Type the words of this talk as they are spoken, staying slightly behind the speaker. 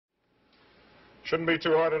Shouldn't be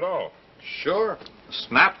too hard at all. Sure.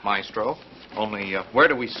 Snap, Maestro. Only, where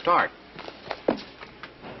do we start?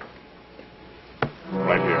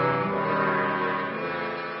 Right here.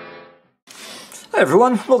 Hi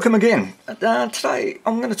everyone, welcome again. Today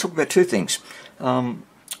I'm going to talk about two things.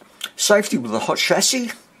 Safety with a hot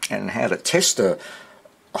chassis and how to test a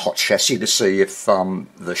hot chassis to see if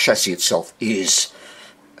the chassis itself is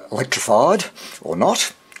electrified or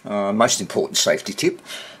not. Most important safety tip.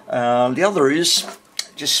 The other is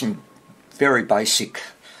just some very basic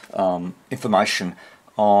information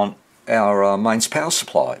on our mains power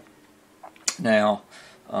supply. Now,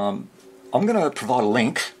 I'm going to provide a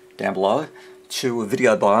link down below to a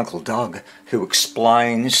video by Uncle Doug who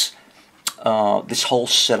explains this whole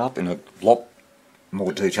setup in a lot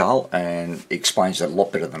more detail, and explains it a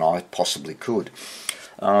lot better than I possibly could.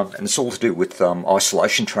 And it's all to do with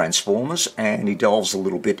isolation transformers, and he delves a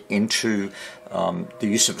little bit into the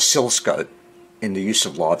use of oscilloscope in the use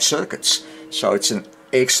of live circuits. So it's an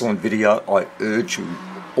excellent video. I urge you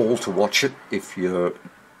all to watch it if you're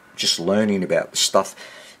just learning about the stuff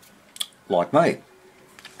like me.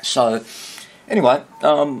 So anyway,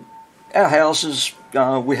 our houses,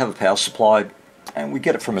 we have a power supply and we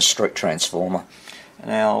get it from a street transformer.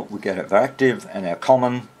 Now we get our active and our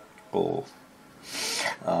common, or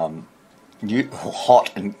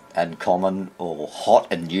hot and common, or hot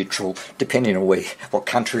and neutral, depending on what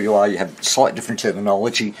country you are. You have slightly different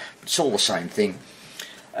terminology, but it's all the same thing.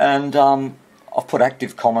 And I've put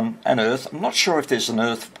active, common and earth. I'm not sure if there's an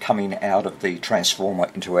earth coming out of the transformer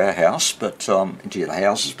into our house, but into your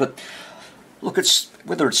houses, but look,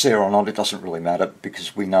 whether it's there or not, it doesn't really matter,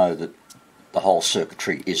 because we know that the whole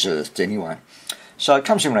circuitry is earthed anyway. So it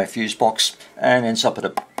comes in our fuse box and ends up at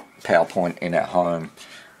a power point in our home.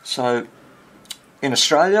 So in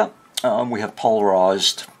Australia, we have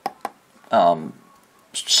polarised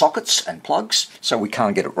sockets and plugs, so we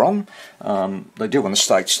can't get it wrong. They do in the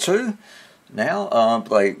States too now.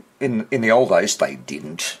 In the old days they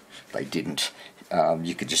didn't.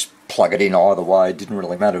 You could just plug it in either way. It didn't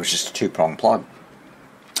really matter. It was just a two-prong plug.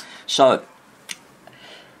 So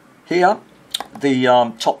here,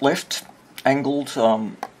 the top left angled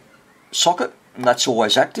socket, and that's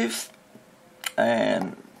always active,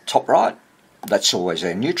 and top right, that's always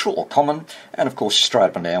our neutral or common, and of course straight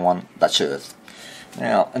up and down one, that's earth.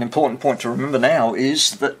 Now, an important point to remember now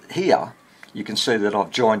is that here you can see that I've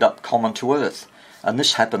joined up common to earth, and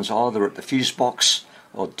this happens either at the fuse box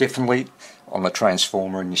or definitely on the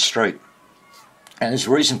transformer in your street. And there's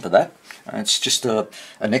a reason for that, and it's just an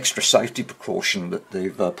extra safety precaution that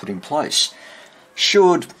they've put in place.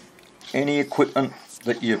 Should any equipment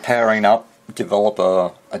that you're powering up develop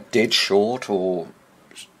a dead short or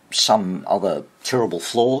some other terrible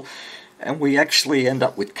flaw, and we actually end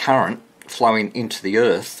up with current flowing into the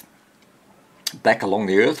earth, back along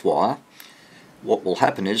the earth wire, what will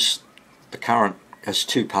happen is the current has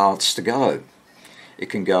two paths to go. It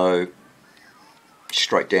can go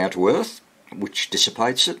straight down to earth, which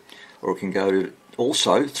dissipates it, or it can go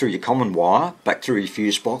also through your common wire, back through your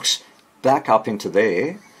fuse box, back up into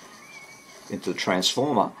there, into the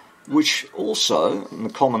transformer, which also, in the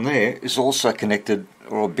common there, is also connected,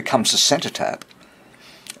 or becomes a centre tap,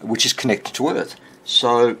 which is connected to earth.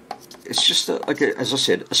 So it's just, as I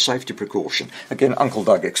said, a safety precaution. Again, Uncle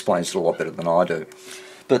Doug explains it a lot better than I do.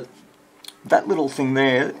 But that little thing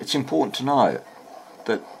there, it's important to know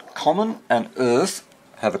that common and earth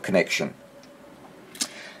have a connection.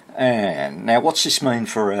 And now what's this mean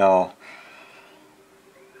for our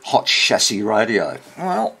hot chassis radio?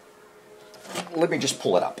 Well, let me just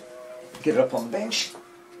pull it up. Get it up on the bench.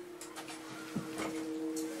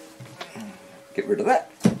 Get rid of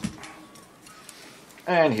that.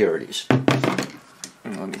 And here it is.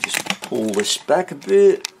 And let me just pull this back a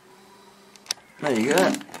bit. There you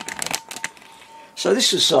go. So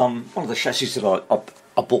this is one of the chassis that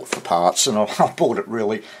I bought for parts, and I bought it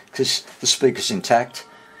really because the speaker's intact.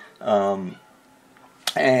 And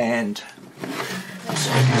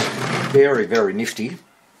very, very nifty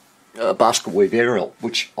basket weave aerial,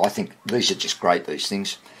 which I think these are just great, these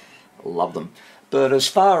things. I love them. But as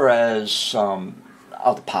far as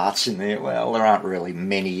other parts in there, well, there aren't really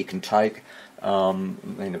many you can take. I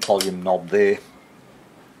mean, a volume knob there.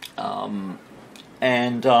 But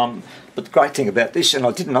the great thing about this, and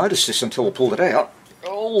I didn't notice this until I pulled it out,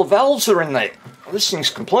 all the valves are in there. This thing's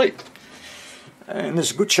complete. And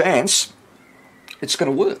there's a good chance it's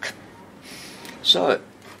going to work. So,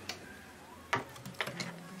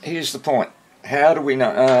 here's the point. How do we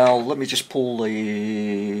know? Let me just pull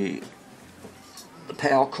the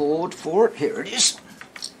power cord for it. Here it is.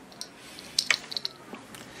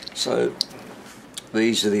 So,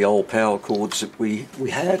 these are the old power cords that we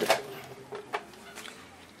had,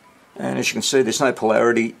 and as you can see, there's no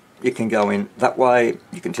polarity. You can go in that way,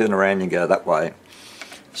 you can turn around and go that way.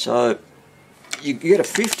 So you get a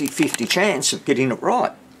 50-50 chance of getting it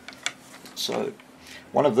right. So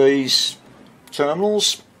one of these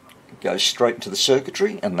terminals goes straight into the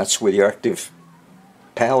circuitry, and that's where your active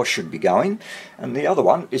power should be going, and the other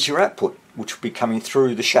one is your output, which will be coming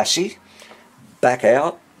through the chassis, back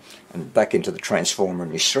out, and back into the transformer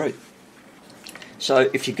in your street. So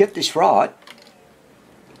if you get this right,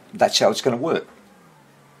 that's how it's going to work.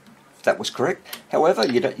 That was correct. However,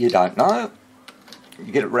 you don't know.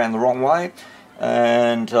 You get it around the wrong way,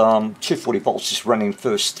 and 240 volts is running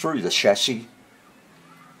first through the chassis,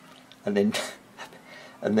 and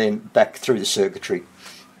then back through the circuitry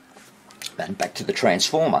and back to the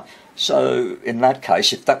transformer. So in that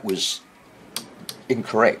case, if that was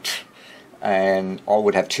incorrect, and I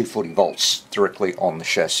would have 240 volts directly on the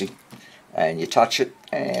chassis, and you touch it,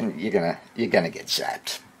 and you're gonna get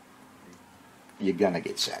zapped. You're going to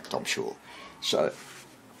get zapped, I'm sure. So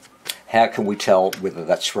how can we tell whether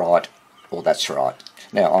that's right or that's right?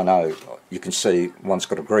 Now, I know you can see one's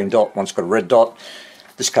got a green dot, one's got a red dot.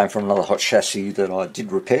 This came from another hot chassis that I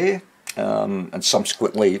did repair, and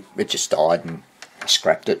subsequently it just died and I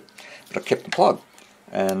scrapped it, but I kept the plug,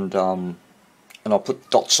 and I put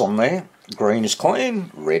dots on there. Green is clean,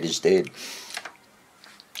 red is dead.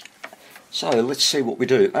 So let's see what we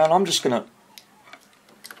do, and I'm just going to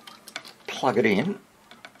plug it in.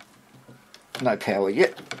 No power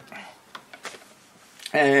yet,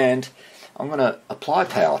 and I'm going to apply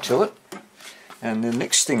power to it, and the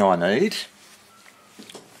next thing I need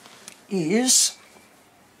is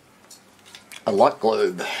a light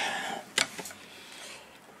globe,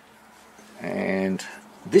 and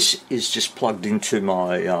this is just plugged into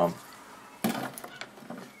my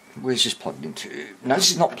where's this plugged into? No,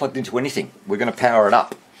 this is not plugged into anything. We're going to power it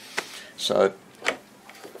up, so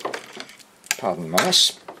pardon the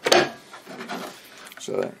mess.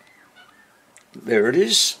 So there it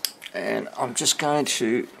is, and I'm just going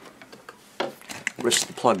to rest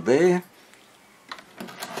the plug there,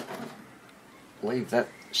 leave that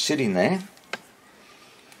sitting there,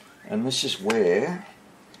 and this is where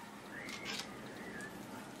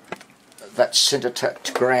that centre tap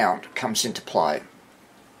to ground comes into play.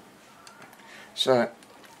 So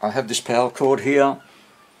I have this power cord here,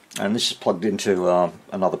 and this is plugged into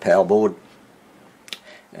another power board,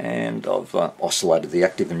 and I've oscillated the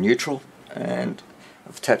active and neutral, and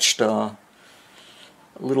I've attached a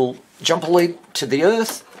little jumper lead to the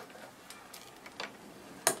earth,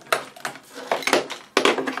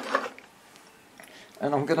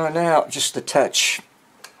 and I'm going to now just attach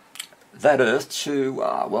that earth to,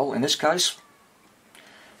 well, in this case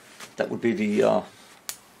that would be the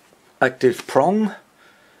active prong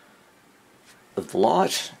of the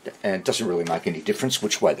light, and it doesn't really make any difference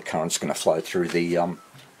which way the current's going to flow through the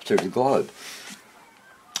globe.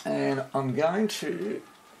 And I'm going to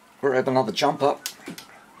grab another jumper,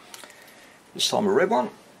 this time a red one.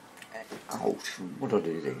 Oh, what did I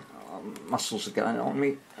do there? Muscles are going on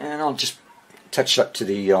me, and I'll just attach that to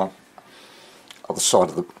the other side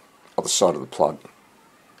of the plug.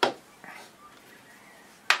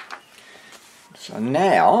 So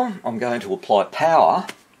now I'm going to apply power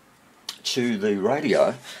to the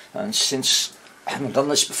radio, and since I haven't done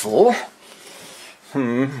this before,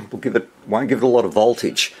 won't give it a lot of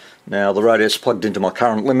voltage. Now the radio's plugged into my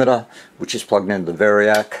current limiter, which is plugged into the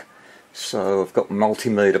Variac, so I've got my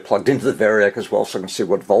multimeter plugged into the Variac as well, so I can see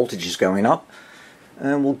what voltage is going up,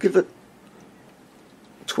 and we'll give it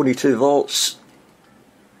 22 volts.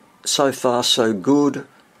 So far so good.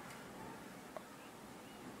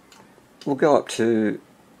 We'll go up to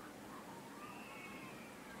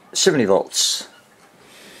 70 volts.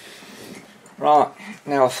 Right,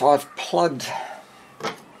 now if I've plugged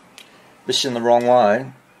this in the wrong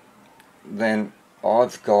way, then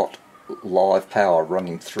I've got live power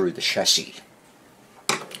running through the chassis.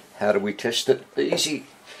 How do we test it? Easy.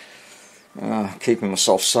 Keeping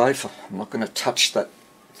myself safe. I'm not going to touch that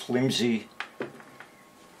flimsy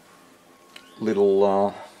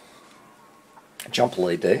little jumper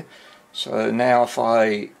lead there. So now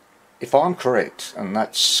if I'm correct and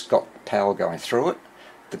that's got power going through it,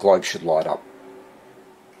 the globe should light up.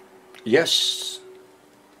 Yes.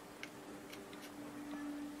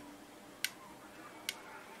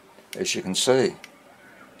 As you can see,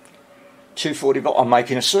 240 volt. I'm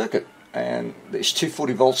making a circuit, and there's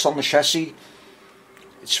 240 volts on the chassis.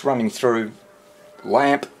 It's running through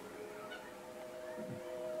lamp,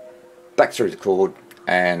 back through the cord,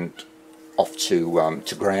 and off to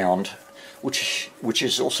ground which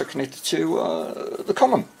is also connected to the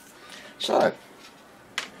common. So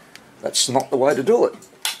that's not the way to do it.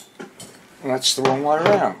 That's the wrong way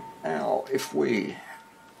around. Now if we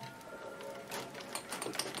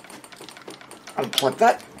unplug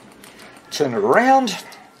that, turn it around,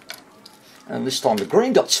 and this time the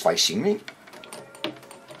green dot's facing me.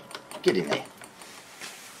 Get in there.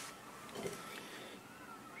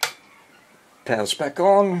 Power's back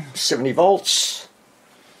on, 70 volts.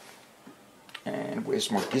 And where's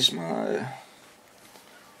my gizmo?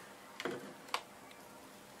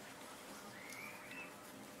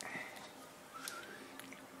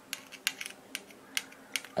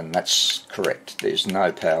 And that's correct, there's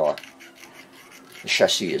no power. The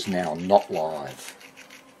chassis is now not live.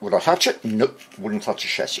 Would I touch it? Nope, wouldn't touch a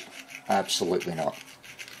chassis. Absolutely not.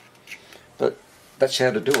 But that's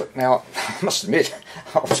how to do it. Now, I must admit,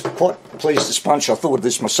 I was quite pleased as punch. I thought of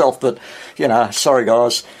this myself, but, you know, sorry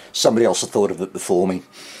guys, somebody else had thought of it before me.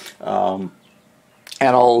 And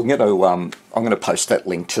I'm going to post that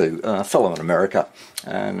link to a fellow in America.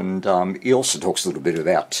 And he also talks a little bit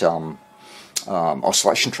about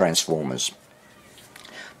oscillation transformers.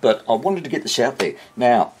 But I wanted to get this out there.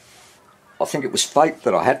 Now, I think it was fate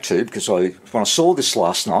that I had to, because when I saw this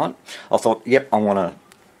last night, I thought, yep, I want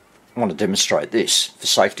to demonstrate this for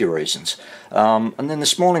safety reasons. And then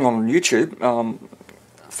this morning on YouTube,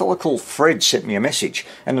 a fellow called Fred sent me a message,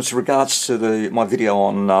 and it's regards to my video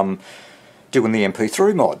on doing the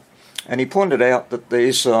MP3 mod. And he pointed out that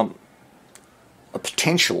there's a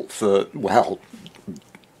potential for, well,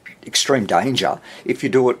 extreme danger if you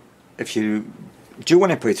do an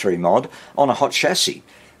MP3 mod on a hot chassis.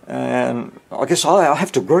 And I guess I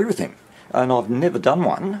have to agree with him. And I've never done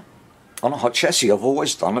one on a hot chassis. I've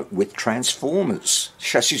always done it with transformers,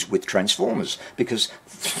 chassis with transformers, because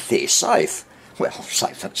they're safe. Well,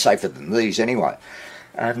 safer than these anyway.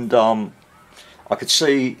 And I could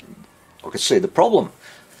see the problem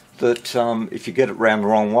that if you get it round the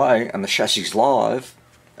wrong way and the chassis is live,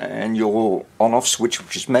 and your on-off switch,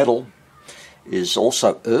 which is metal, is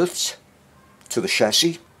also earthed to the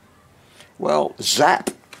chassis, well, zap.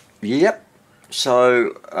 Yep.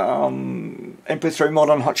 So MP3 mod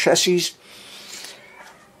on hot chassis,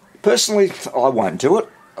 personally I won't do it.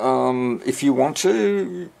 If you want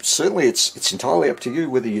to, certainly it's entirely up to you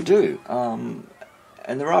whether you do. And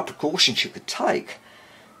there are precautions you could take,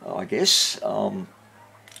 I guess,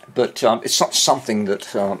 but it's not something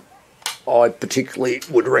that I particularly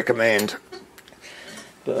would recommend.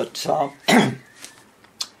 But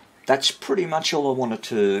that's pretty much all I wanted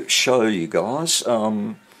to show you guys.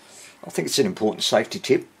 I think it's an important safety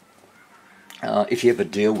tip if you ever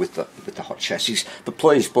deal with the hot chassis. But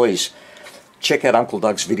please check out Uncle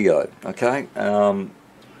Doug's video, okay?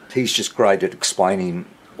 He's just great at explaining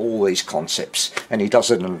all these concepts, and he does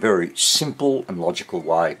it in a very simple and logical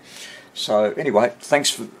way. So anyway, thanks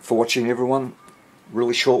for watching, everyone.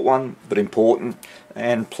 Really short one, but important.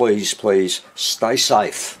 And please stay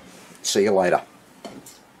safe. See you later.